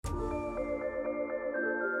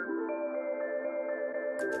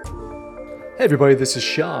Hey everybody, this is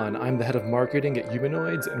Sean. I'm the head of marketing at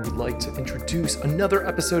Humanoids, and we'd like to introduce another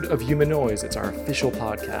episode of Humanoids. It's our official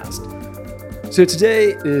podcast. So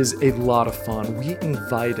today is a lot of fun. We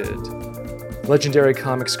invited legendary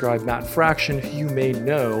comic scribe Matt Fraction, who you may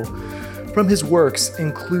know from his works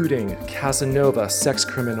including Casanova, Sex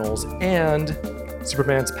Criminals, and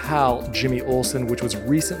Superman's Pal Jimmy Olsen, which was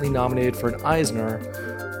recently nominated for an Eisner,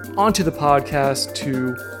 onto the podcast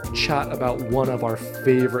to chat about one of our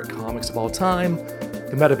favorite comics of all time,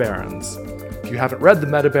 the Metabarons. If you haven't read the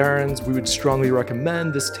Metabarons, we would strongly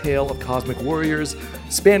recommend this tale of cosmic warriors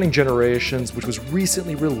spanning generations, which was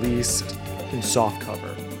recently released in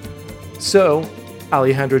softcover. So,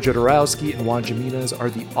 Alejandro Jodorowsky and Juan Jimenez are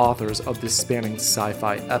the authors of this spanning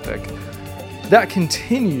sci-fi epic. That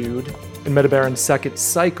continued in Metabaron's second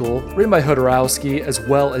cycle, written by Jodorowsky as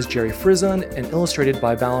well as Jerry Frissen and illustrated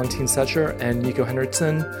by Valentin Secher and Nico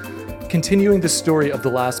Henriksson, continuing the story of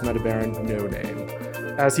the last Metabaron, No Name,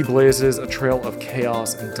 as he blazes a trail of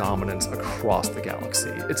chaos and dominance across the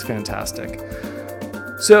galaxy. It's fantastic.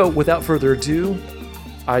 So, without further ado,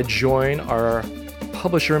 I join our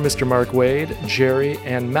publisher, Mr. Mark Waid, Jerry,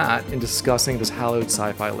 and Matt in discussing this hallowed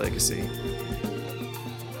sci-fi legacy.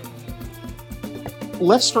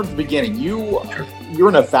 Let's start at the beginning. You're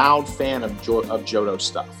an avowed fan of Jodo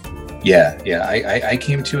stuff. Yeah. I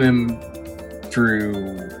came to him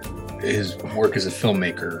through his work as a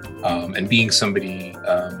filmmaker, and being somebody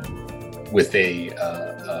with a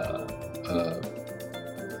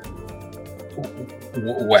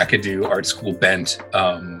wackadoo art school bent.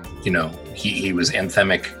 He was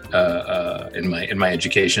anthemic in my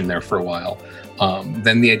education there for a while.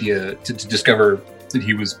 Then the idea to discover that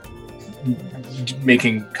he was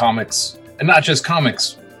making comics, and not just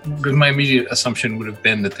comics, because my immediate assumption would have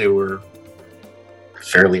been that they were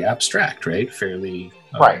fairly abstract, right?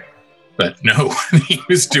 Right. But no, he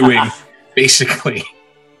was doing basically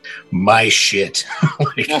my shit.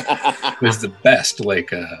 It was the best. I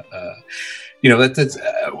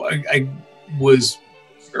was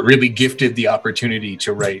really gifted the opportunity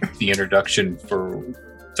to write the introduction for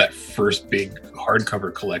that first big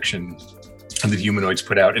hardcover collection that Humanoids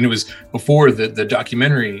put out, and it was before the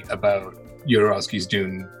documentary about Jodorowsky's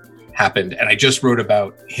Dune happened, and I just wrote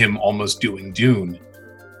about him almost doing Dune,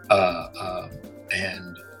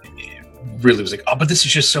 and it really was like, oh, but this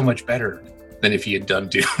is just so much better than if he had done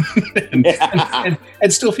Dune,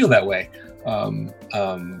 and still feel that way.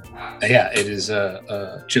 It is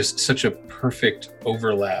just such a perfect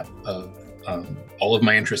overlap of all of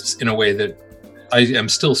my interests in a way that I am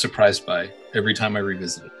still surprised by every time I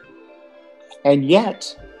revisit it. And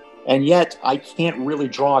yet, I can't really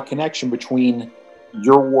draw a connection between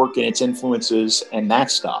your work and its influences and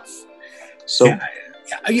that stuff. So, I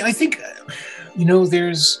think,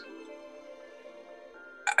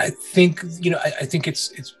 I think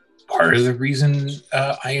it's part of the reason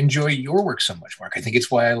I enjoy your work so much, Mark. I think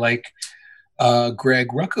it's why I like Greg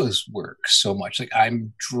Rucko's work so much. Like,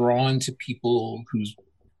 I'm drawn to people whose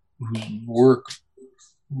work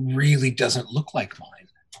really doesn't look like mine.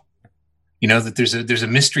 That there's a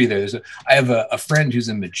mystery there. I have a friend who's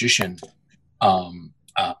a magician, and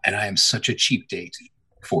I am such a cheap date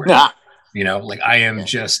for it. I am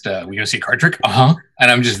just we go see a card trick, and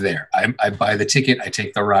I'm just there. I buy the ticket, I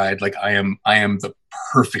take the ride. Like, I am the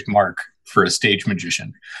perfect mark for a stage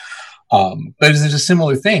magician. But there's a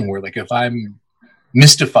similar thing where, like, if I'm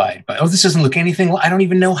mystified by, this doesn't look anything, I don't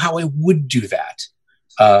even know how I would do that.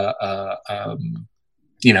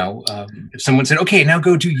 If someone said, okay, now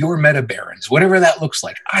go do your Metabarons, whatever that looks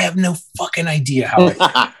like, I have no fucking idea how I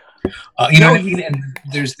what I mean? And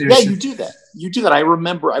you do that. I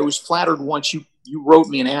remember I was flattered once you wrote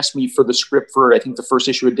me and asked me for the script for, I think, the first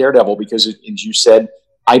issue of Daredevil, because you said,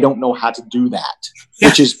 I don't know how to do that,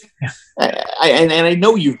 which is, I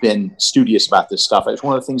know you've been studious about this stuff. It's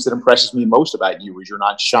one of the things that impresses me most about you is you're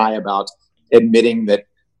not shy about admitting that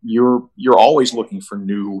you're always looking for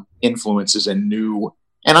new influences and new.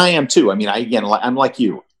 And I am too. I mean, I'm like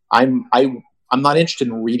you. I'm not interested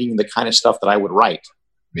in reading the kind of stuff that I would write.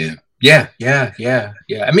 Yeah.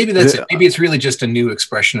 And maybe that's it. Maybe it's really just a new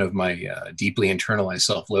expression of my deeply internalized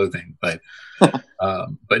self-loathing. But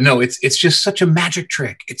no, it's just such a magic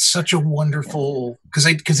trick. It's such a wonderful, because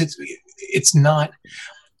it's not.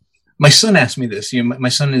 My son asked me this. My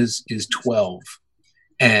son is 12,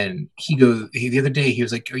 and the other day he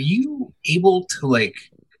was like, "Are you able to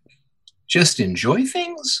just enjoy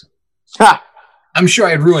things?" I'm sure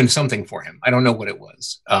I had ruined something for him. I don't know what it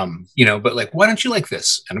was. But why don't you like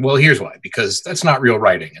this? And well, here's why, because that's not real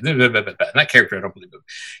writing. And that character, I don't believe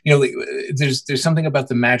it. There's something about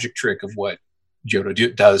the magic trick of what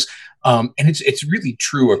Jodo does, and it's really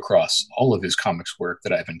true across all of his comics work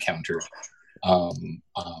that I've encountered.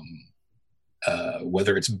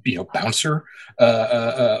 Whether it's Bouncer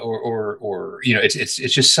or it's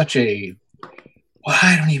just such a, well,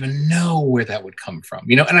 I don't even know where that would come from,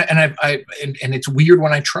 and it's weird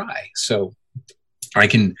when I try. So I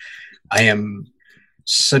am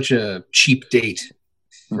such a cheap date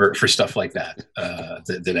for stuff like that,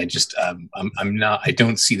 that I just I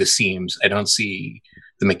don't see the seams, I don't see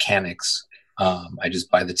the mechanics. I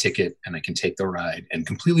just buy the ticket and I can take the ride and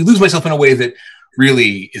completely lose myself in a way that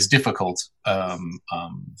really is difficult,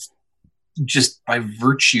 just by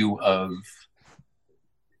virtue of,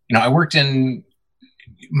 I worked in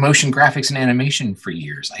motion graphics and animation for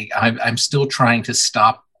years. I'm still trying to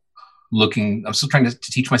stop looking. I'm still trying to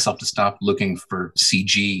teach myself to stop looking for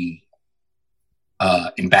CG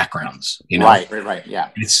in backgrounds. Right. Yeah.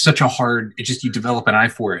 It's such a hard. It's just, you develop an eye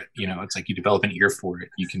for it. It's like you develop an ear for it.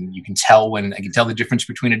 You can tell I can tell the difference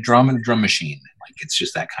between a drum and a drum machine. Like, it's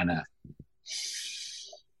just that kind of.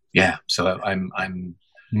 Yeah. So I'm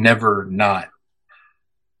never not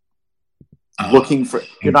looking for.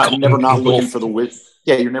 You're never not looking for the wizard.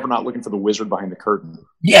 Yeah, you're never not looking for the wizard behind the curtain.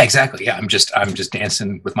 Yeah, exactly. Yeah, I'm just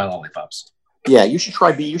dancing with my lollipops. Yeah, you should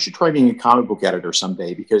try being a comic book editor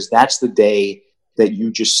someday, because that's the day that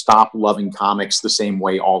you just stop loving comics the same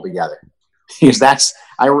way altogether. Because that's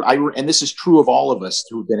and this is true of all of us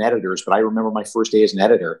who've been editors. But I remember my first day as an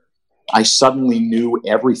editor, I suddenly knew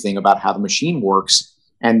everything about how the machine works,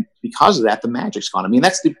 and because of that, the magic's gone. I mean,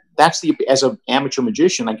 that's the as an amateur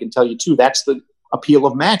magician, I can tell you too. That's the appeal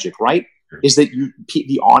of magic, right? Is that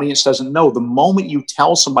the audience doesn't know. The moment you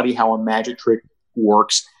tell somebody how a magic trick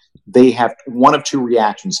works, they have one of two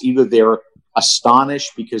reactions. Either they're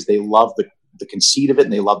astonished because they love the conceit of it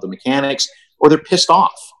and they love the mechanics, or they're pissed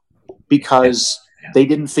off because they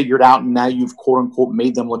didn't figure it out, and now you've quote unquote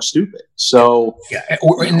made them look stupid. So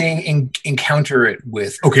and they encounter it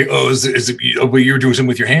with, okay, is it you were doing something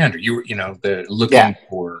with your hand, or they're looking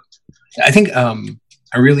for. I think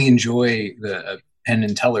I really enjoy the Penn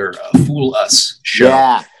and Teller Fool Us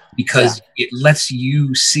show, because it lets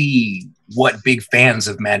you see what big fans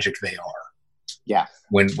of magic they are. Yeah.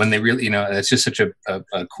 When they really, it's just such a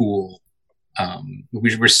cool,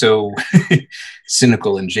 we're so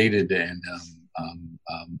cynical and jaded and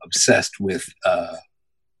obsessed with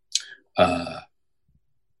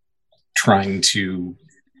trying to,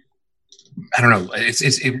 I don't know,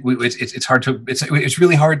 it's hard to, it's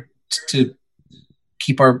really hard to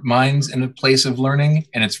keep our minds in a place of learning,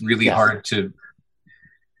 and it's really hard to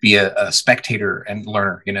be a spectator and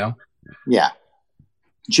learner, Yeah.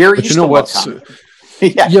 Jerry, but you know what's but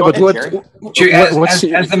Jerry,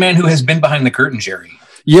 as the man who has been behind the curtain, Jerry.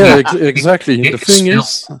 Yeah, exactly. The thing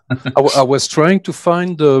is, I was trying to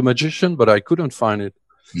find the magician, but I couldn't find it.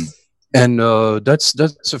 And that's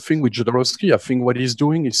the thing with Jodorowsky. I think what he's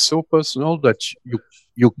doing is so personal that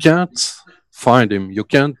you can't find him. You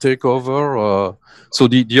can't take over. So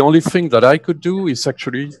the only thing that I could do is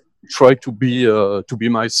actually try to be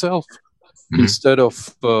myself, instead of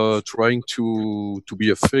trying to be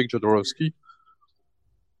a fake Jodorowsky.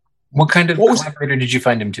 What kind of collaborator did you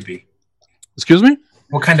find him to be? Excuse me?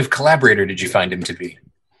 What kind of collaborator did you find him to be?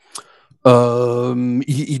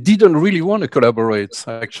 He didn't really want to collaborate.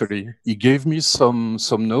 Actually, he gave me some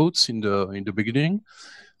notes in the beginning,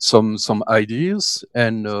 some ideas,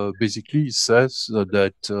 and basically he says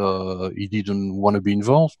that he didn't want to be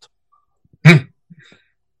involved. Okay.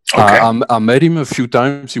 I met him a few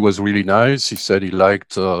times. He was really nice. He said he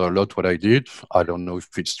liked a lot what I did. I don't know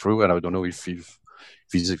if it's true, and I don't know if he's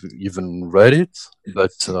even read it,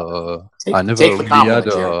 but I never really had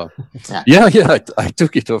I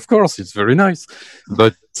took it, of course. It's very nice,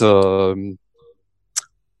 but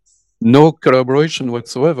no collaboration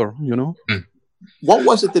whatsoever, What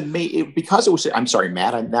was it that made it? Because it was, I'm sorry,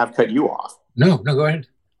 Matt, I've cut you off. No, go ahead.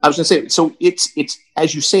 I was going to say, so it's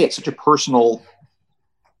as you say, it's such a personal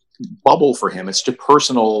bubble for him. It's such a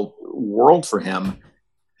personal world for him,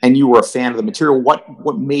 and you were a fan of the material.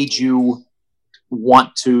 What made you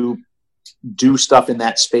want to do stuff in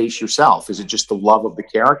that space yourself? Is it just the love of the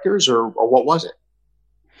characters, or what was it?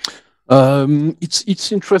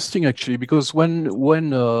 It's interesting actually, because when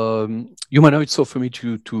Humanoids offered me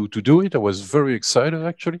to do it, I was very excited.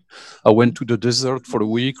 Actually, I went to the desert for a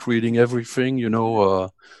week, reading everything.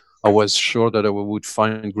 I was sure that I would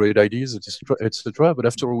find great ideas, etc. But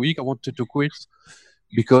after a week, I wanted to quit,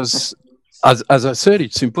 because as I said,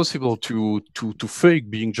 it's impossible to fake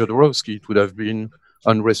being Jodorowsky. It would have been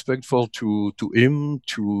unrespectful to him,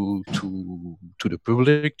 to the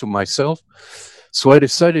public, to myself. So I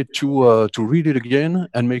decided to read it again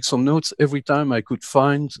and make some notes every time I could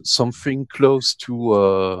find something close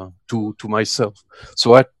to myself.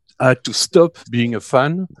 So I had to stop being a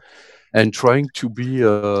fan and trying to be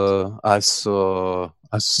as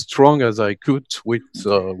strong as I could with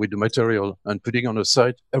the material, and putting on the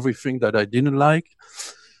side everything that I didn't like,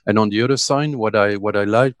 and on the other side what I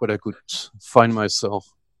liked, what I could find myself.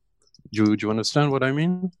 Do you understand what I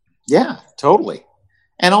mean? Yeah, totally.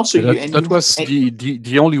 And also, That was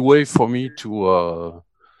the only way for me to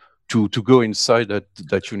go inside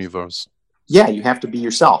that universe. Yeah, you have to be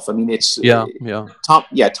yourself. I mean, it's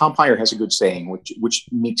Tom Peyer has a good saying, which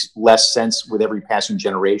makes less sense with every passing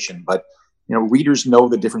generation. But readers know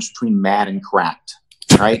the difference between mad and cracked,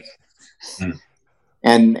 right?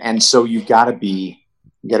 And so you got to be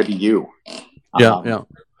you. Yeah.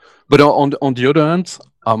 But on the other hand,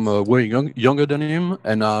 I'm way younger than him,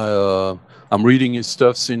 and I'm reading his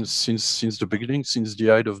stuff since the beginning, since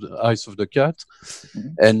the Eyes of the Cat,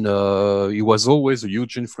 and he was always a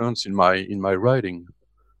huge influence in my writing.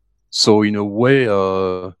 So in a way,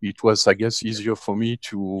 it was, I guess, easier for me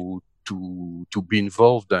to be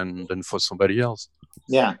involved than for somebody else.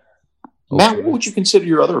 Yeah, Matt, what would you consider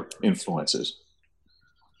your other influences?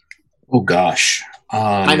 Oh gosh,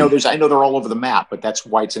 I know they're all over the map, but that's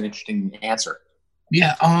why it's an interesting answer.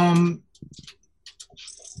 Yeah. I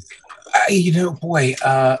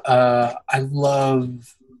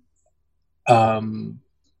love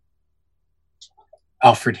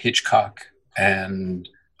Alfred Hitchcock, and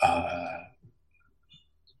I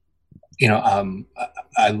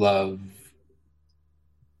love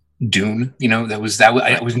Dune. I was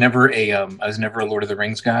never a Lord of the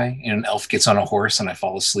Rings guy. An elf gets on a horse and I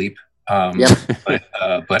fall asleep.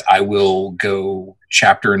 But I will go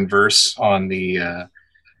chapter and verse on the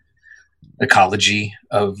ecology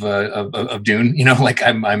of Dune. I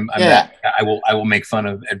will make fun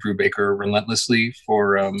of Ed Brubaker relentlessly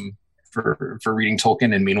for reading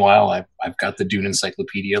Tolkien, and meanwhile I've got the Dune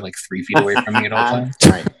encyclopedia like 3 feet away from me at all times.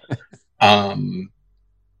 Right.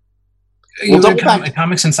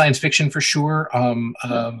 Comics and science fiction for sure. I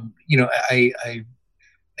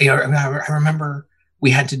remember we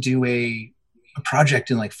had to do a project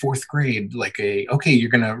in like 4th grade, you're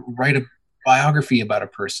going to write a biography about a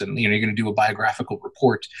person, you're going to do a biographical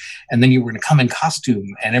report, and then you were going to come in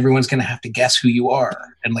costume and everyone's going to have to guess who you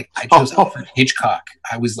are. And I chose Alfred Hitchcock.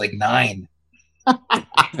 I was like 9.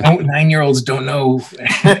 9-year-olds don't know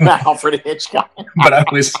Alfred Hitchcock. But I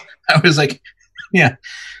was like, yeah.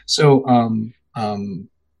 So,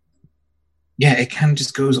 it kind of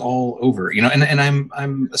just goes all over, and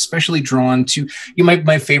I'm especially drawn to,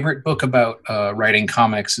 my favorite book about writing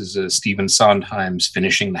comics is Stephen Sondheim's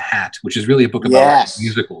Finishing the Hat, which is really a book about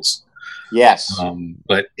musicals. Yes.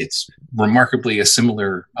 But it's remarkably a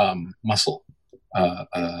similar muscle.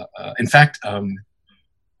 In fact,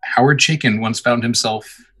 Howard Chaykin once found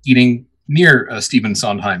himself eating near Stephen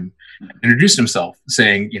Sondheim, introduced himself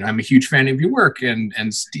saying, I'm a huge fan of your work. And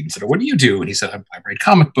Stephen said, what do you do? And he said, I write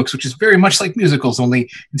comic books, which is very much like musicals, only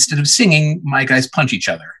instead of singing, my guys punch each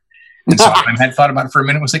other. And so I had thought about it for a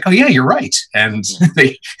minute and was like, oh yeah, you're right. And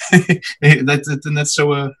that's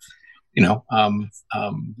so,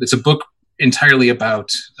 it's a book entirely about,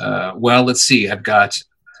 let's see, I've got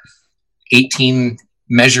 18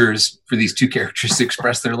 measures for these two characters to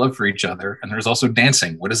express their love for each other, and there's also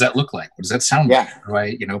dancing. What does that look like? What does that sound like? How do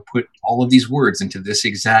I put all of these words into this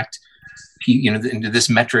exact into this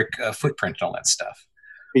metric footprint and all that stuff?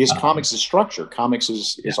 Because comics is structure. Comics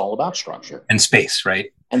is all about structure and space,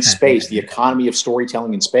 right? And space, the economy of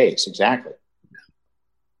storytelling in space. Exactly.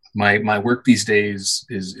 My work these days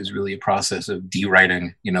is really a process of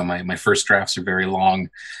de-writing. My first drafts are very long,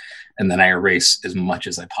 and then I erase as much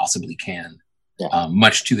as I possibly can.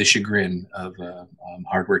 Much to the chagrin of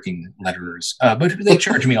hardworking letterers, but they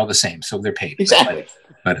charge me all the same, so they're paid. Exactly.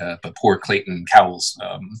 But poor Clayton Cowles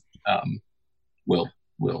will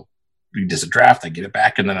he does a draft, I get it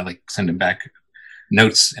back, and then I send him back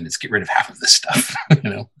notes, and it's get rid of half of this stuff.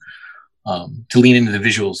 To lean into the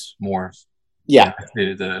visuals more. Yeah.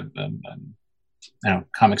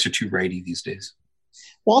 Comics are too righty these days.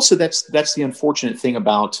 Well, also that's the unfortunate thing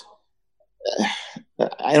about.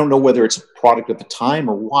 I don't know whether it's a product of the time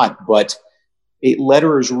or what, but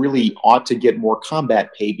letterers really ought to get more combat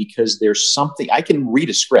pay, because there's something. I can read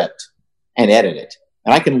a script and edit it,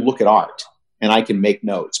 and I can look at art and I can make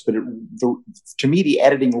notes. But to me, the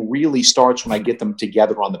editing really starts when I get them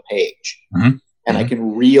together on the page, and I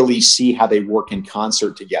can really see how they work in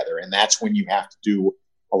concert together. And that's when you have to do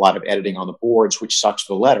a lot of editing on the boards, which sucks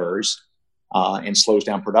for the letterers. and slows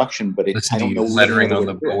down production. But Listen I don't know lettering on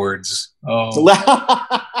the boards.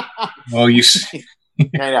 You see.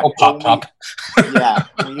 Pop. Yeah,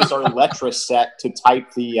 we use our letra set to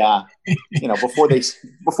type the,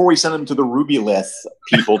 before we send them to the Rubylith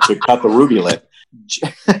people to cut the Rubylith.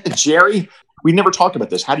 Jerry, we never talked about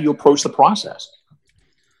this. How do you approach the process?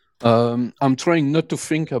 I'm trying not to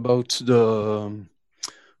think about the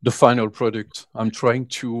final product. I'm trying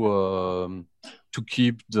to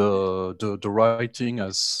keep the writing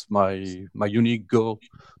as my unique goal.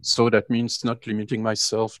 So that means not limiting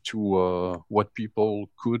myself to what people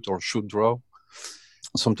could or should draw.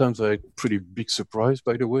 Sometimes I had pretty big surprise,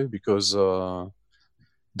 by the way, because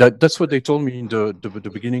that's what they told me in the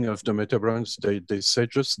beginning of the Metabarons. They said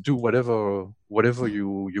just do whatever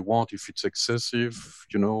you want. If it's excessive,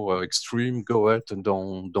 extreme, go ahead and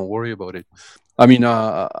don't worry about it. I mean,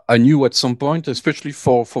 I knew at some point, especially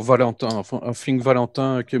for Valentin. I think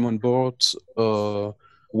Valentin came on board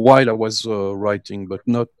while I was writing, but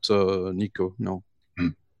not Nico. No,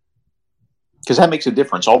 because that makes a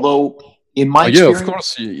difference. Although, in my experience, of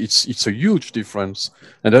course, it's a huge difference,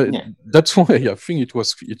 and that's why I think it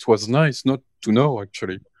was nice not to know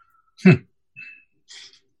actually.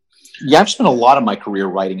 Yeah, I've spent a lot of my career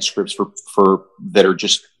writing scripts for that are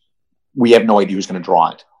just we have no idea who's going to draw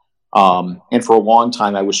it. And for a long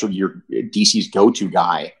time, I was sort of your DC's go-to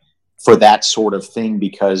guy for that sort of thing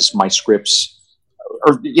because my scripts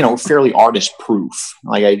are, fairly artist-proof.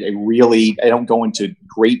 Like I don't go into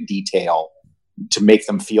great detail to make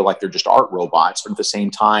them feel like they're just art robots, but at the same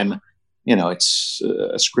time, it's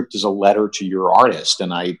a script is a letter to your artist,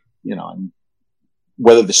 and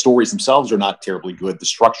whether the stories themselves are not terribly good, the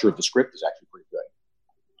structure of the script is actually pretty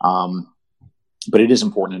good. But it is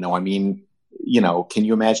important to know. I mean, can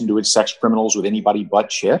you imagine doing sex criminals with anybody but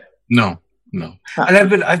Chip? No. And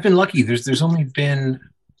I've been lucky. There's only been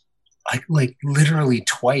like literally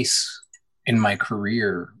twice in my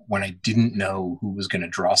career when I didn't know who was going to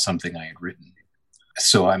draw something I had written.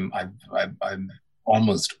 So I'm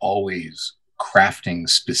almost always crafting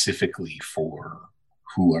specifically for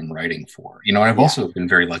who I'm writing for. And I've also been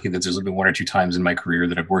very lucky that there's been one or two times in my career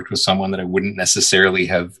that I've worked with someone that I wouldn't necessarily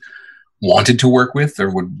have wanted to work with or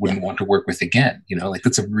wouldn't want to work with again.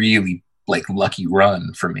 That's a really lucky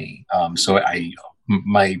run for me. So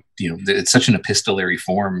it's such an epistolary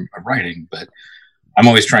form of writing, but I'm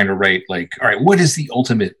always trying to write all right, what is the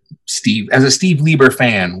ultimate Steve, as a Steve Lieber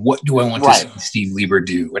fan, what do I want to see Steve Lieber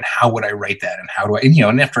do? And how would I write that? And how do I,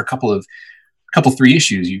 and after a couple 3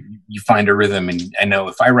 issues, you find a rhythm, and I know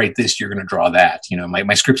if I write this, you're going to draw that.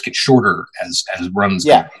 My scripts get shorter as runs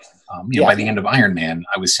go. By the end of Iron Man,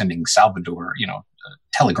 I was sending Salvador,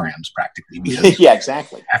 telegrams practically. Because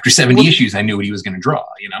exactly. After 70 issues, I knew what he was going to draw.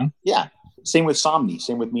 Yeah. Same with Somni.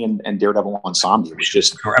 Same with me and Daredevil on Somni. It was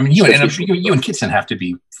just. I mean, you and Kitson have to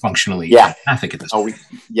be functionally empathic at this point.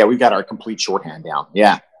 We've got our complete shorthand down.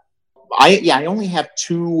 Yeah. I only have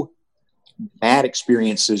 2 bad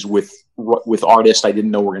experiences with artists I didn't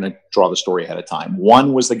know were going to draw the story ahead of time.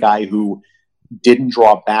 One was the guy who didn't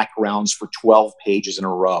draw backgrounds for 12 pages in a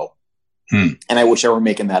row. And I wish I were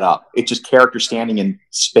making that up. It's just characters standing in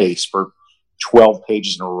space for 12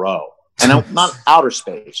 pages in a row. And not outer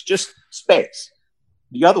space, just space.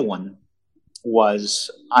 The other one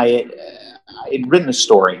was I had written a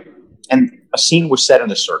story, and a scene was set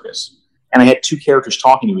in a circus. And I had 2 characters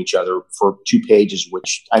talking to each other for 2 pages,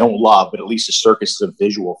 which I don't love, but at least a circus is a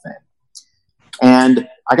visual thing. And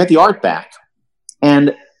I got the art back.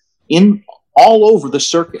 And all over the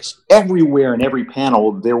circus, everywhere in every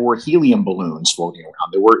panel, there were helium balloons floating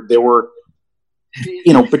around. There were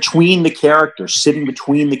between the characters, sitting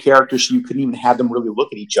between the characters, so you couldn't even have them really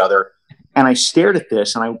look at each other. And I stared at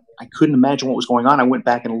this, and I couldn't imagine what was going on. I went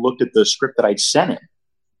back and looked at the script that I'd sent him,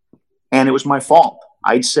 and it was my fault.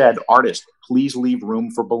 I'd said, "Artist, please leave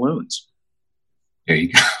room for balloons." There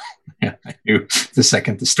you go. Yeah, I knew the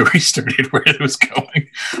second the story started where it was going.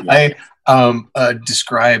 Yeah. I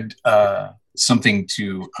described something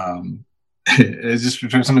to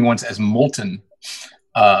something once as molten.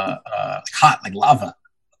 Hot like lava,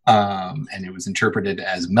 and it was interpreted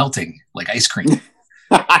as melting like ice cream.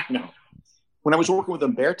 I know. When I was working with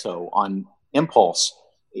Umberto on Impulse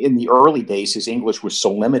in the early days, his English was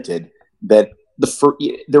so limited that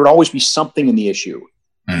there would always be something in the issue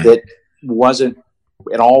that wasn't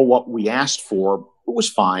at all what we asked for. It was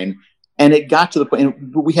fine, and it got to the point,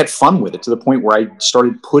 and we had fun with it to the point where I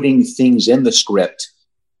started putting things in the script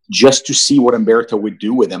just to see what Umberto would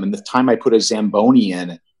do with them. And the time I put a Zamboni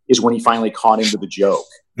in is when he finally caught into the joke.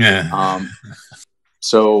 Yeah.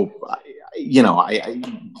 So,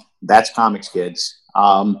 that's comics, kids.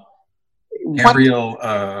 Gabriel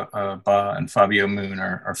Ba and Fabio Moon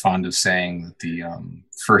are fond of saying that the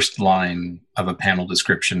first line of a panel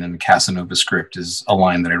description in Casanova script is a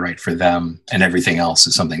line that I write for them, and everything else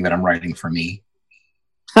is something that I'm writing for me.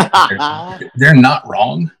 They're not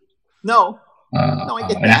wrong. No, I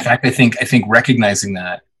get and that. in fact, I think recognizing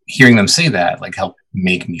that, hearing them say that, like, helped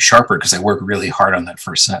make me sharper, because I work really hard on that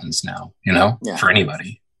first sentence now. For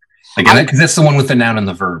anybody, because that's the one with the noun and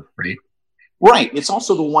the verb, right? Right. It's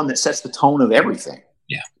also the one that sets the tone of everything.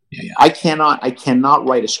 Yeah. I cannot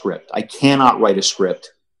write a script. I cannot write a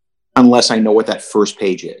script unless I know what that first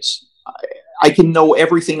page is. I can know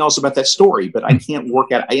everything else about that story, but I can't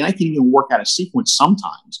work out. I can even work out a sequence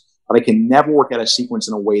sometimes, but I can never work out a sequence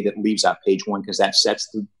in a way that leaves out page one, because that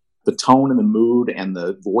sets the tone and the mood and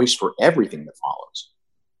the voice for everything that follows.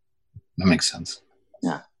 That makes sense.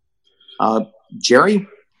 Yeah. Jerry?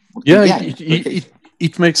 Yeah,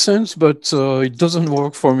 it makes sense, but it doesn't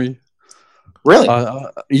work for me. Really?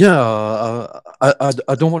 I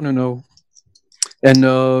don't want to know. And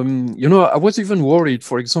I was even worried.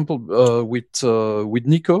 For example, with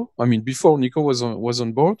Nico. I mean, before Nico was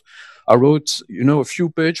on board, I wrote a few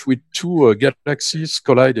pages with two galaxies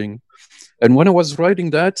colliding. And when I was writing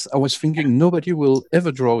that, I was thinking nobody will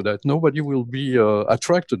ever draw that. Nobody will be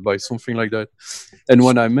attracted by something like that. And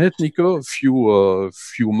when I met Nico a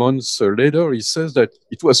few months later, he says that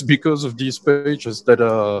it was because of these pages that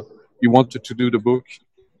he wanted to do the book.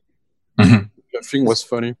 Mm-hmm. I think was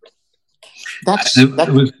funny. It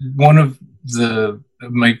was one of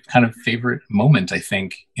my kind of favorite moment, I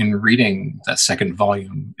think, in reading that second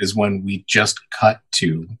volume, is when we just cut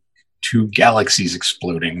to two galaxies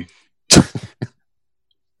exploding.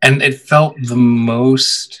 And it felt the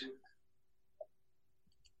most.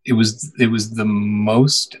 It was the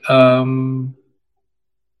most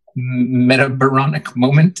metabaronic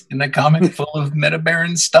moment in a comic full of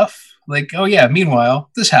Metabaron stuff. Like, oh yeah, meanwhile,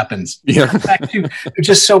 this happens. Yeah. Back to, it's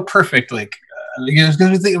just so perfect. Like,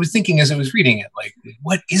 I was thinking as I was reading it, like,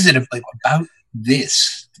 what is it about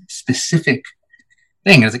this specific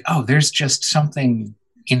thing? I was like, oh, there's just something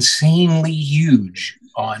insanely huge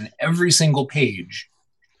on every single page,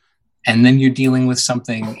 and then you're dealing with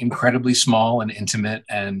something incredibly small and intimate,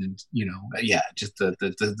 and just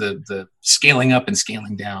the scaling up and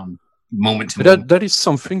scaling down moment to moment. That is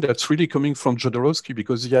something that's really coming from Jodorowsky,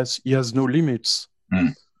 because he has no limits.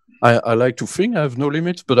 I like to think I have no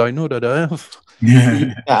limits, but I know that I have.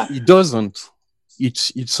 He doesn't.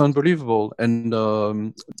 It's unbelievable. And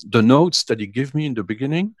the notes that he gave me in the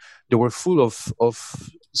beginning, they were full of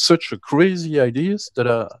such a crazy ideas that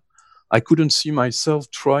I couldn't see myself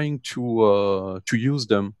trying to use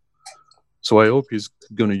them. So I hope he's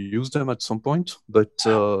going to use them at some point. But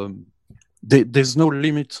there's no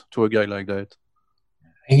limit to a guy like that.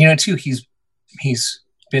 And too, he's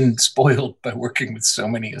been spoiled by working with so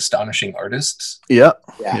many astonishing artists. Yeah.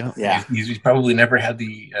 He's probably never had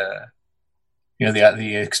the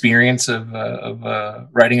experience of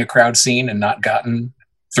writing a crowd scene and not gotten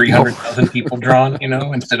 300,000 people drawn,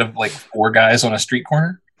 instead of like 4 guys on a street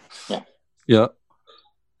corner. Yeah,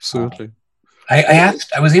 absolutely. I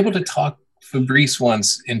was able to talk Fabrice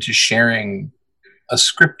once into sharing a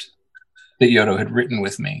script that Yodo had written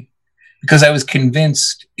with me, because I was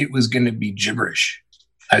convinced it was going to be gibberish.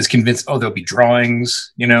 I was convinced, there'll be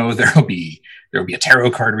drawings, there'll be a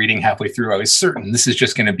tarot card reading halfway through. I was certain this is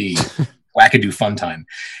just going to be wackadoo fun time.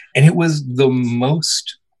 And it was the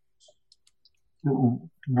most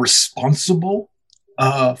responsible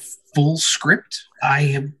full script I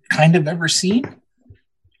have kind of ever seen.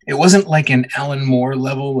 It wasn't like an Alan Moore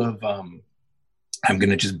level of I'm going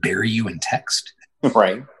to just bury you in text.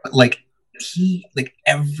 Right. But like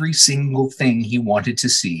every single thing he wanted to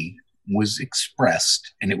see was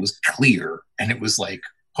expressed, and it was clear, and it was like,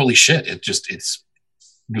 holy shit, it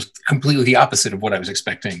was completely the opposite of what I was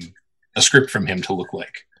expecting a script from him to look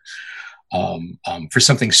like. For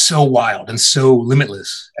something so wild and so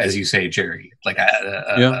limitless, as you say, Jerry. Like,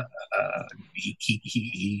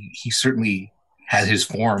 he certainly has his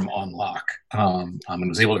form on lock, and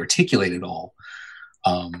was able to articulate it all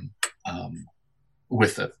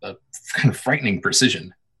with a kind of frightening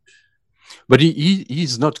precision. But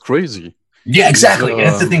he's not crazy. Yeah, exactly.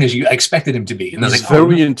 That's the thing, is I expected him to be. And he's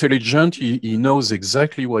very intelligent. He knows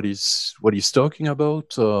exactly what he's talking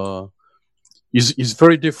about. He's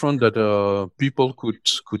very different that people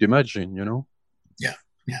could imagine,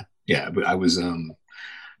 Yeah. But I was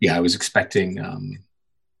expecting.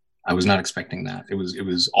 I was not expecting that. It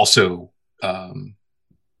was also it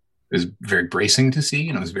was very bracing to see,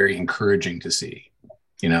 and it was very encouraging to see.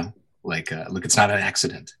 Like, look, it's not an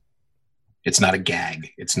accident. It's not a gag.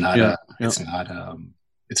 It's not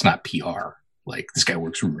it's not PR. Like, this guy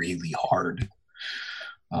works really hard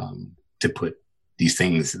to put these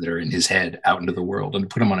things that are in his head out into the world and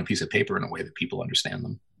put them on a piece of paper in a way that people understand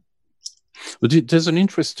them. But there's an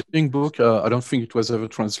interesting book. I don't think it was ever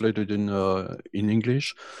translated in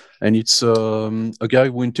English, and it's a guy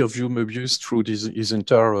who interviewed Möbius through his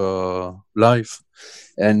entire life,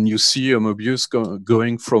 and you see Möbius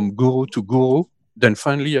going from guru to guru, then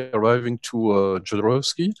finally arriving to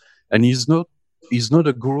Jodorowsky, and he's not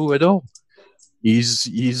a guru at all. He's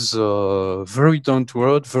very down to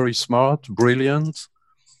earth, very smart, brilliant.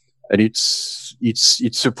 And it's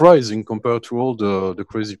surprising compared to all the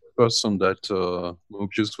crazy person that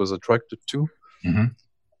Möbius was attracted to. Mm-hmm.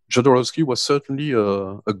 Jodorowsky was certainly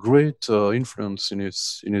a great influence in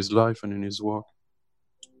his life and in his work.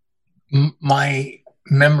 My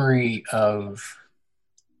memory of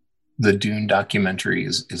the Dune documentary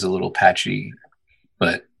is a little patchy,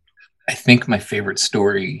 but I think my favorite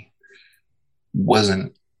story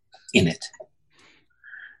wasn't in it,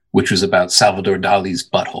 which was about Salvador Dali's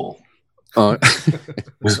butthole.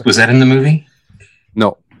 Was that in the movie?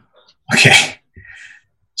 No. Okay.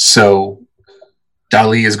 So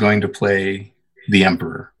Dali is going to play the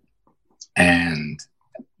Emperor, and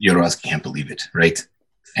Jodorowsky can't believe it, right?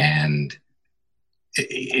 And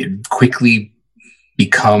it quickly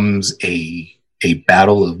becomes a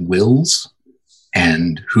battle of wills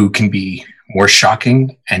and who can be more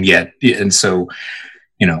shocking. And so,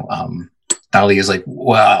 Dali is like,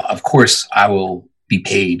 well, of course I will be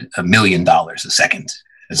paid $1 million a second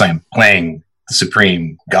as I am playing the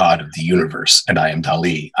supreme god of the universe, and I am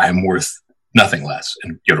Dali. I am worth nothing less.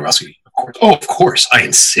 And Jodorowsky, of course, I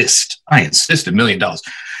insist $1 million.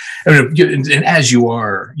 And as you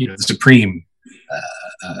are, the supreme,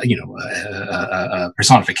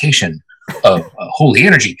 personification of holy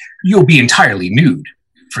energy, you'll be entirely nude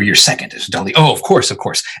for your second as Dali. Oh, of course.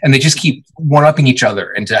 And they just keep one-upping each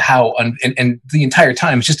other into how, and the entire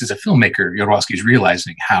time, just as a filmmaker, Jodorowsky is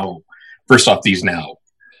realizing how, first off, these now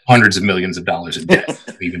hundreds of millions of dollars in debt,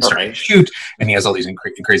 even starting to shoot, and he has all these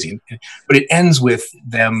crazy, but it ends with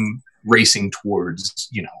them racing towards,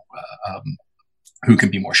 who can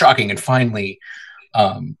be more shocking. And finally,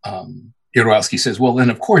 Jodorowsky says, well, then,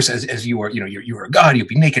 of course, as you are, you are a god, you'll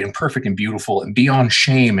be naked and perfect and beautiful and beyond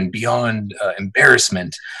shame and beyond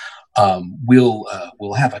embarrassment. We'll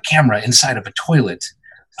have a camera inside of a toilet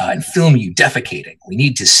and film you defecating. We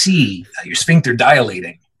need to see your sphincter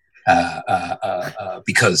dilating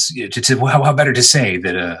because how better to say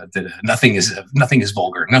that nothing is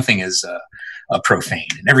vulgar, nothing is profane,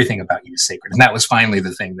 and everything about you is sacred. And that was finally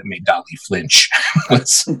the thing that made Dali flinch.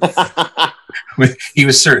 He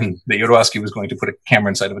was certain that Jodorowsky was going to put a camera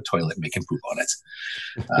inside of a toilet and make him poop on it.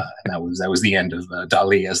 And that was the end of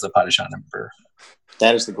Dali as the Padishah Emperor.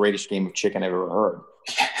 That is the greatest game of chicken I've ever heard.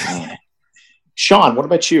 Sean, what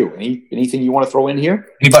about you? Anything you want to throw in here?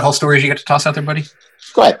 Any butthole stories you got to toss out there, buddy?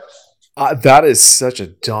 Go ahead. That is such a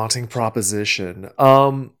daunting proposition.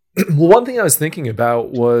 Well, one thing I was thinking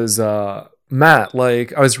about was Matt.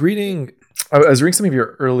 Like, I was reading some of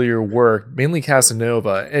your earlier work, mainly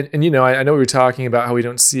Casanova, and I know we were talking about how we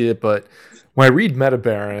don't see it, but when I read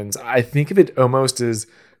Metabarons, I think of it almost as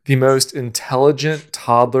the most intelligent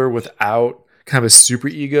toddler without kind of a super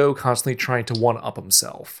ego, constantly trying to one up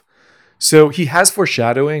himself. So he has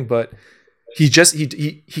foreshadowing, but he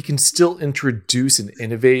can still introduce and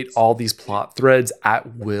innovate all these plot threads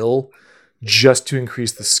at will, just to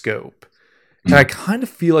increase the scope. And I kind of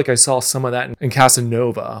feel like I saw some of that in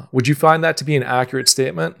Casanova. Would you find that to be an accurate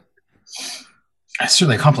statement? That's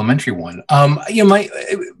certainly a complimentary one.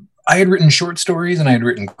 I had written short stories and I had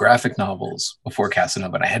written graphic novels before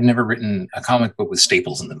Casanova, but I had never written a comic book with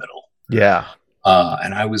staples in the middle. Yeah.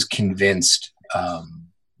 And I was convinced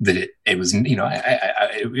that it was,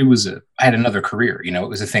 I had another career. It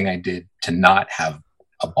was a thing I did to not have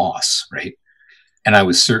a boss, right? And I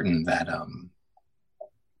was certain that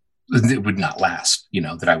it would not last,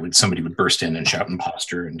 that somebody would burst in and shout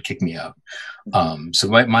imposter and kick me out. So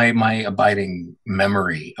my abiding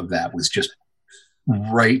memory of that was just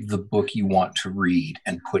write the book you want to read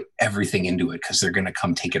and put everything into it, because they're going to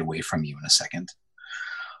come take it away from you in a second.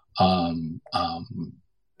 And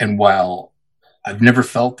while I've never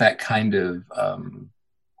felt that kind of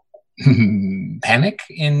panic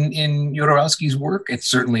in Jodorowsky's work, it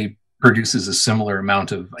certainly produces a similar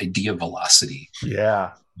amount of idea velocity.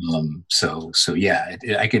 Yeah. So yeah,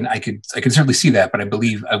 I could certainly see that, but I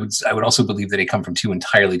would also believe that they come from two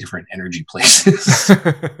entirely different energy places.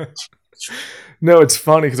 No, it's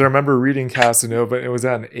funny because I remember reading Casanova, and it was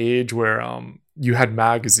at an age where you had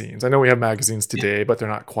magazines. I know we have magazines today, but they're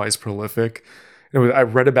not quite as prolific. I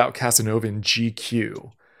read about Casanova in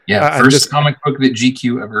GQ, Yeah, first comic book that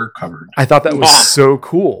GQ ever covered. I thought that was so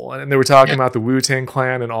cool. And they were talking about the Wu-Tang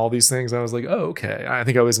Clan and all these things. I was like, oh, okay. I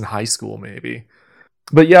think I was in high school maybe.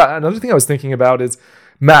 But yeah, another thing I was thinking about is,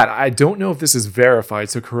 Matt, I don't know if this is verified,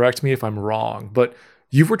 so correct me if I'm wrong, but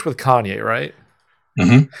you've worked with Kanye, right?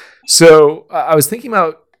 Mm-hmm. So I was thinking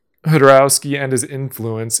about Jodorowsky and his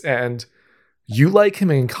influence, and you like him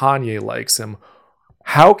and Kanye likes him.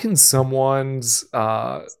 How can someone's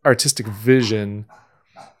artistic vision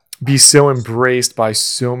be so embraced by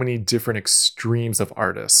so many different extremes of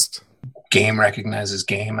artists? Game recognizes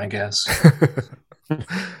game, I guess.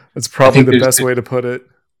 That's probably the best way to put it.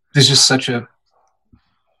 There's just such a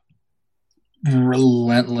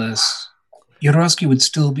relentless... Jodorowsky would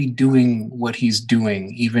still be doing what he's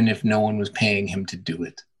doing, even if no one was paying him to do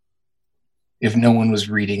it. If no one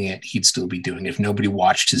was reading it, he'd still be doing it. If nobody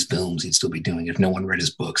watched his films, he'd still be doing it. If no one read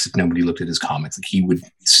his books, if nobody looked at his comics, he would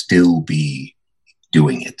still be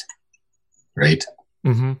doing it. Right?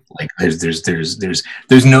 Mm-hmm. Like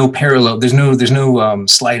there's no parallel. There's no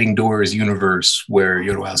sliding doors universe where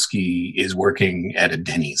Jodorowsky is working at a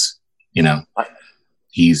Denny's. You know,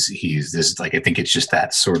 he's this, like, I think it's just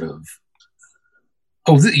that sort of.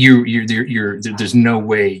 Oh, there's no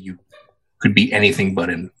way you could be anything but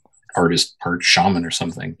an artist part shaman or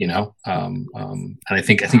something, you know. And I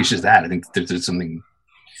think it's just that. I think there's something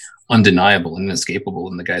undeniable and inescapable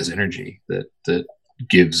in the guy's energy that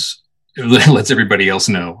lets everybody else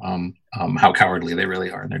know how cowardly they really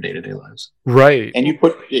are in their day-to-day lives. Right. And you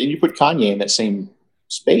put Kanye in that same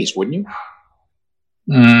space, wouldn't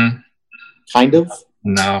you? Kind of.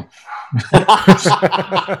 No.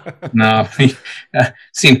 No. I've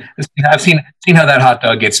seen how that hot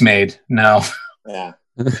dog gets made. No. Yeah.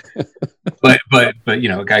 but you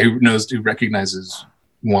know, a guy who recognizes,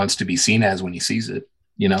 wants to be seen as when he sees it,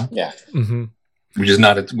 you know? Yeah. Mm-hmm. Which is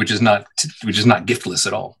not giftless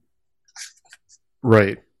at all.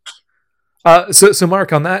 Right. So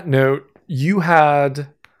Mark, on that note, you had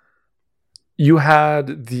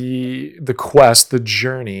the quest, the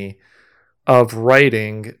journey of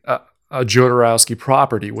writing a Jodorowsky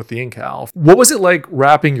property with the Incal. What was it like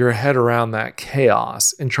wrapping your head around that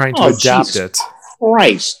chaos and trying to adapt it?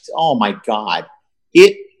 Christ! Oh my God!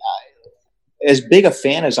 It as big a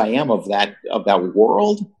fan as I am of that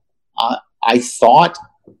world, I thought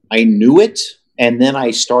I knew it, and then I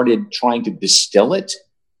started trying to distill it,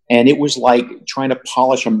 and it was like trying to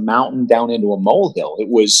polish a mountain down into a molehill. It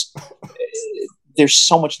was there's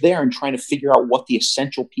so much there, and trying to figure out what the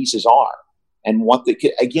essential pieces are. And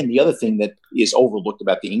the other thing that is overlooked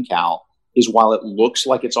about the Incal is, while it looks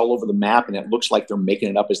like it's all over the map and it looks like they're making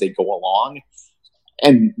it up as they go along,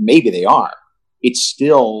 and maybe they are, it's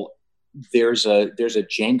still, there's a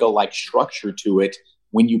Django-like structure to it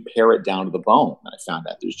when you pare it down to the bone. I found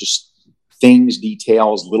that there's just things,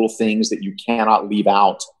 details, little things that you cannot leave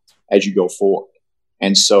out as you go forward.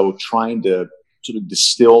 And so trying to sort of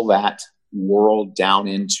distill that world down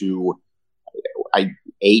into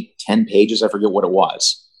 8-10 pages, I forget what it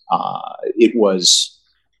was.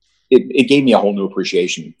 It gave me a whole new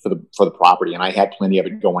appreciation for the property, and I had plenty of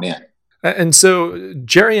it going in. And so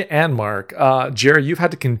Jerry and Mark, Jerry, you've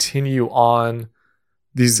had to continue on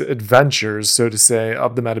these adventures, so to say,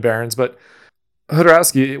 of the Metabarons, but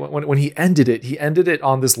Jodorowsky, when he ended it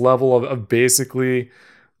on this level of basically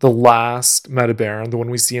the last Metabaron, the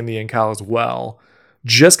one we see in the Incal as well,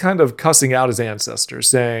 just kind of cussing out his ancestors,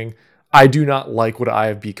 saying, I do not like what I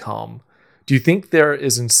have become. Do you think there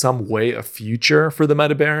is in some way a future for the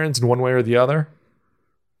Metabarons in one way or the other?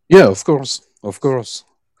 Yeah, of course.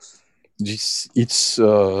 It's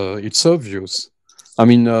obvious. I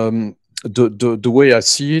mean, the way I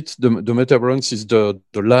see it, the Metabarons is the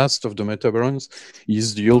last of the Metabarons.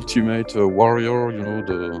 He's the ultimate warrior, you know,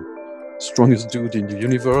 the strongest dude in the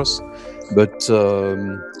universe. But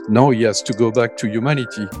now he has to go back to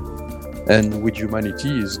humanity. And with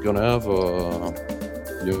humanity, he's going to have,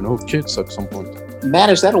 kids at some point.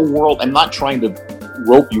 Matt, is that a world? I'm not trying to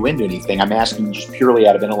rope you into anything. I'm asking just purely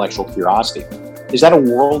out of intellectual curiosity. Is that a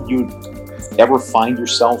world you'd ever find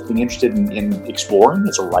yourself being interested in exploring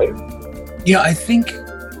as a writer? Yeah, I think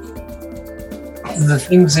the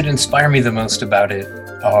things that inspire me the most about it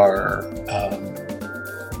are,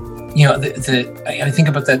 I think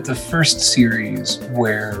about the first series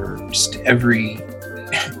where just every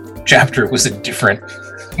chapter was a different,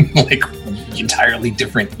 like, entirely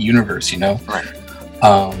different universe, you know? Right.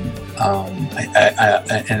 I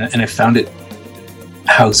found it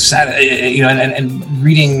how sad, and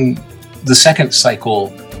reading the second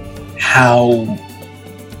cycle, how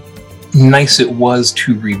nice it was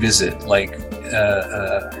to revisit, like,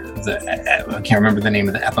 I can't remember the name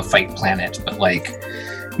of the Epiphyte planet, but like,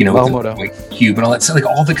 with the Marmora. white cube and all that. So like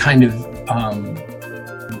all the kind of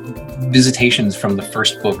visitations from the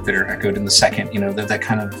first book that are echoed in the second, that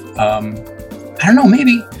kind of, I don't know,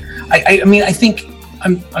 maybe. I mean, I think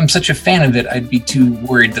I'm such a fan of it. I'd be too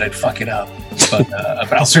worried that I'd fuck it up,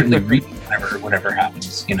 but I'll certainly read whatever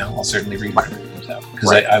happens. I'll certainly read whatever comes out,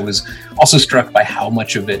 because I was also struck by how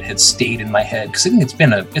much of it had stayed in my head, because I think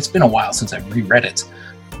it's been a while since I've reread it.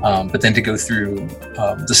 But then to go through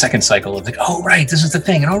the second cycle of like, oh right, this is the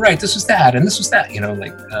thing, and oh right, this was that, and this was that.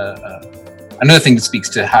 Another thing that speaks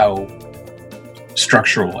to how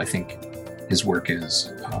structural I think his work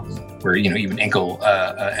is, where even Enkel,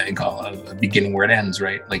 beginning where it ends,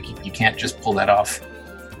 right? Like you can't just pull that off.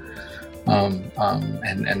 And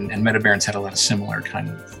Metabarons had a lot of similar kind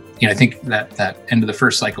of, I think that end of the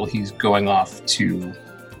first cycle, he's going off to,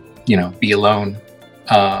 be alone,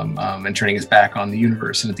 and turning his back on the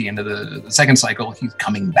universe. And at the end of the second cycle, he's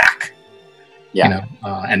coming back. Yeah.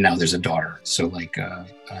 And now there's a daughter. So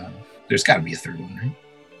there's got to be a third one, right?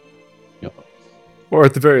 Or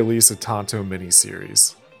at the very least, a Tonto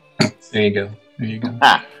miniseries. There you go.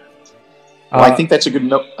 Well, I think that's a good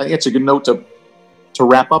note. I think it's a good note to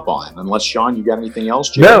wrap up on. Unless, Sean, you got anything else,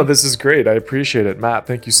 Jerry? No, this is great. I appreciate it. Matt,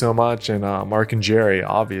 thank you so much. And Mark and Jerry,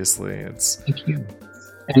 obviously. Thank you.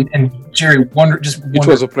 And Jerry, it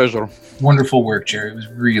was a pleasure. Wonderful work, Jerry. It was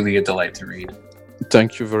really a delight to read.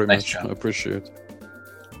 Thank you very much. Job. I appreciate it.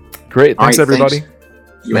 Great. Thanks, everybody.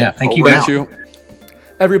 Yeah, thank you. Thank you.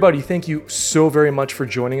 Everybody, thank you so very much for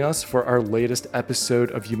joining us for our latest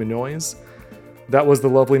episode of Humanoids. That was the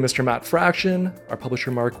lovely Mr. Matt Fraction, our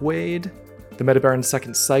publisher Mark Waid, the Metabarons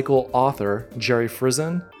second cycle author Jerry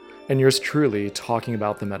Frissen, and yours truly talking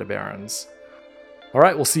about the Metabarons. All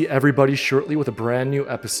right, we'll see everybody shortly with a brand new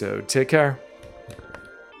episode. Take care.